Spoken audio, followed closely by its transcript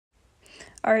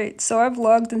Alright, so I've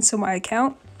logged into my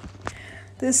account.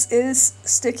 This is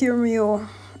Stick Your Mule,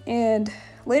 and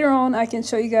later on I can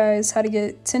show you guys how to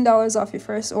get $10 off your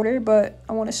first order, but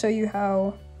I want to show you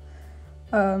how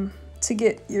to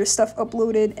get your stuff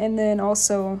uploaded and then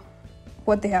also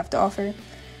what they have to offer.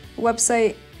 The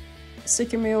website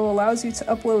Stick Your Mule allows you to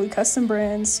upload custom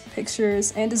brands,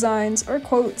 pictures, and designs or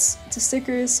quotes to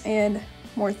stickers and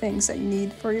more things that you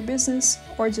need for your business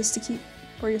or just to keep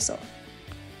for yourself.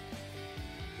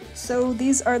 So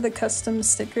these are the custom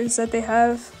stickers that they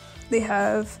have. They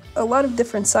have a lot of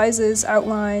different sizes,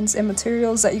 outlines, and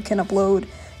materials that you can upload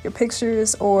your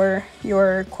pictures or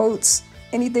your quotes,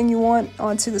 anything you want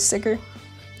onto the sticker.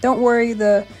 Don't worry,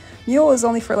 the mule is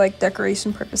only for like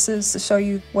decoration purposes to show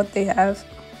you what they have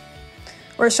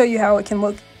or show you how it can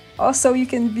look. Also, you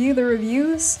can view the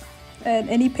reviews at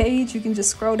any page. You can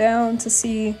just scroll down to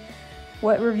see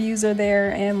what reviews are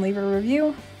there and leave a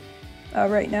review.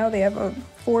 Right now they have a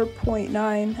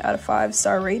 4.9 out of 5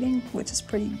 star rating, which is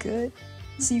pretty good.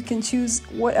 So you can choose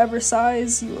whatever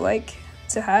size you would like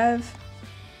to have.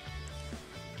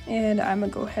 And I'm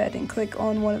gonna go ahead and click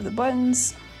on one of the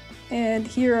buttons. And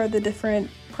here are the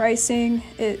different pricing.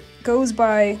 It goes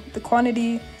by the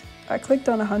quantity. I clicked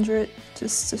on 100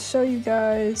 just to show you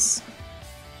guys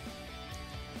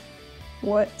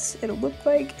what it'll look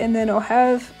like. And then it'll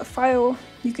have a file.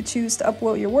 You could choose to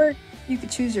upload your work. You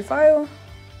could choose your file.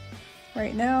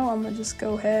 Right now, I'm gonna just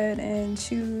go ahead and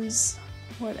choose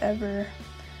whatever.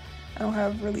 I don't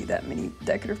have really that many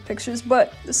decorative pictures,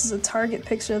 but this is a target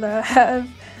picture that I have.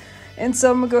 And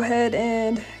so I'm gonna go ahead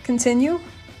and continue.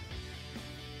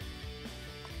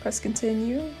 Press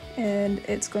continue, and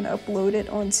it's gonna upload it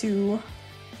onto,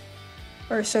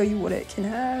 or show you what it can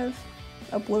have.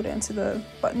 Upload it into the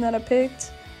button that I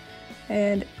picked.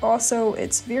 And also,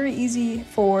 it's very easy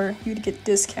for you to get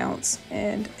discounts.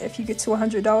 And if you get to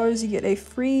 $100, you get a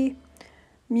free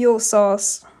mule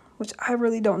sauce, which I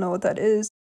really don't know what that is.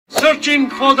 Searching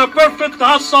for the perfect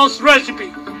hot sauce recipe.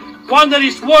 One that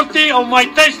is worthy of my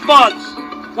taste buds.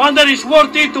 One that is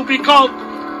worthy to be called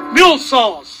mule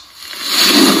sauce.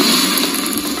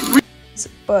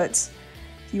 But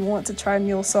if you want to try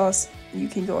mule sauce, you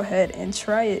can go ahead and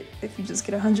try it if you just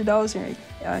get $100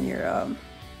 on your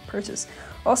purchase.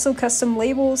 Also, custom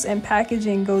labels and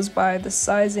packaging goes by the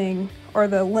sizing or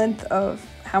the length of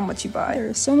how much you buy. There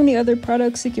are so many other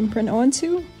products you can print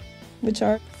onto, which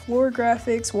are floor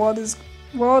graphics, wall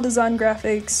design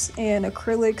graphics, and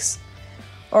acrylics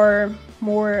are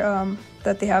more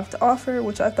that they have to offer,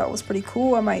 which I thought was pretty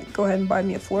cool. I might go ahead and buy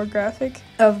me a floor graphic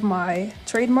of my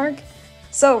trademark.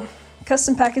 So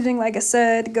custom packaging, like I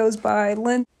said, goes by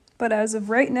length, but as of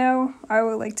right now, I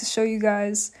would like to show you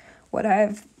guys what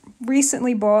I've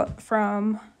recently bought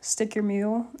from Stick Your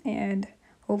Mule and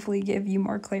hopefully give you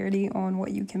more clarity on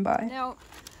what you can buy. Now,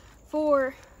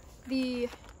 for the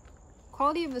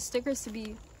quality of the stickers to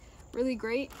be really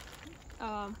great,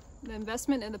 the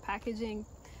investment in the packaging,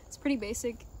 it's pretty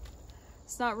basic.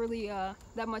 It's not really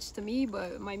that much to me,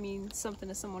 but it might mean something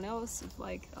to someone else. It's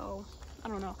like, oh, I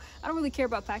don't know. I don't really care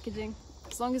about packaging.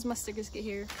 As long as my stickers get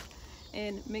here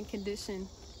in mint condition,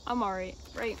 I'm alright,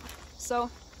 right? So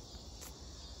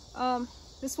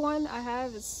this one I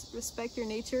have is respect your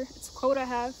nature. It's a quote I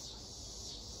have,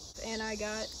 and I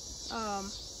got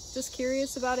just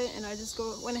curious about it, and I just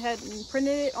went ahead and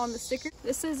printed it on the sticker.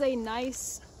 This is a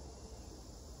nice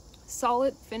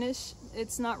solid finish.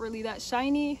 It's not really that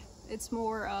shiny. It's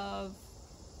more of,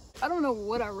 I don't know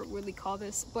what I really call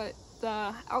this, but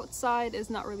the outside is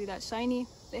not really that shiny.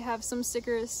 They have some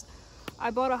stickers.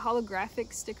 I bought a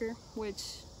holographic sticker, which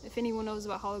if anyone knows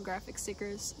about holographic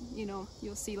stickers, you know,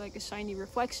 you'll see like a shiny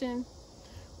reflection,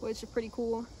 which are pretty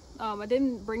cool. I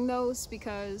didn't bring those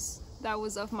because that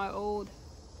was of my old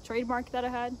trademark that I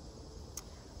had.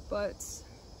 But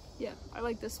yeah, I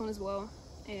like this one as well.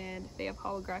 And they have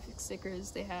holographic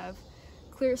stickers. They have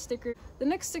clear sticker. The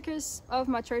next stickers of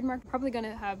my trademark, probably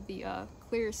gonna have the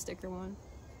clear sticker one.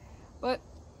 But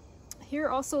here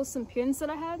are also some pins that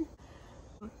I had.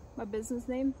 My business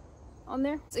name on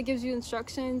there. It gives you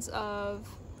instructions of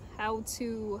how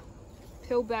to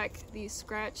peel back the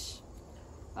scratch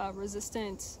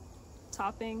resistant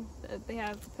topping that they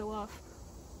have to peel off.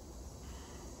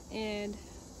 And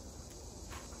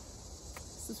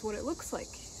this is what it looks like.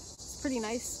 It's pretty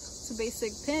nice. It's a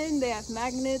basic pin. They have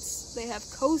magnets, they have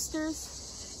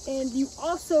coasters, and you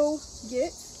also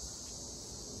get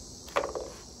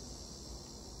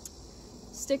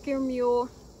Stick Your Mule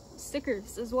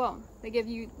stickers as well. They give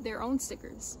you their own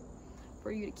stickers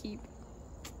for you to keep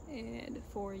and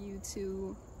for you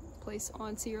to place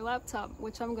onto your laptop,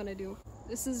 which I'm gonna do.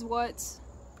 This is what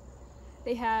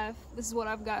they have, this is what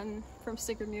I've gotten from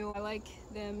Sticker Mule. I like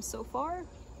them so far.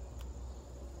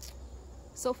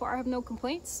 So far I have no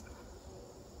complaints,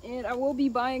 and I will be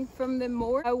buying from them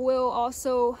more. I will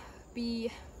also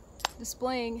be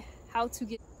displaying how to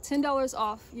get $10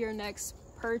 off your next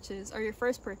purchase, or your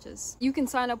first purchase. You can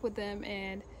sign up with them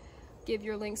and give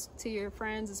your links to your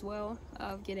friends as well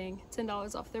of getting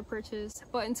 $10 off their purchase.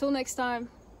 But until next time,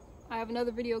 I have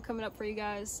another video coming up for you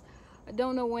guys. I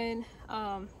don't know when.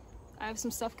 I have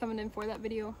some stuff coming in for that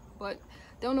video, but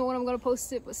don't know when I'm gonna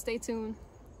post it, but stay tuned.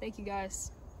 Thank you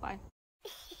guys. Bye.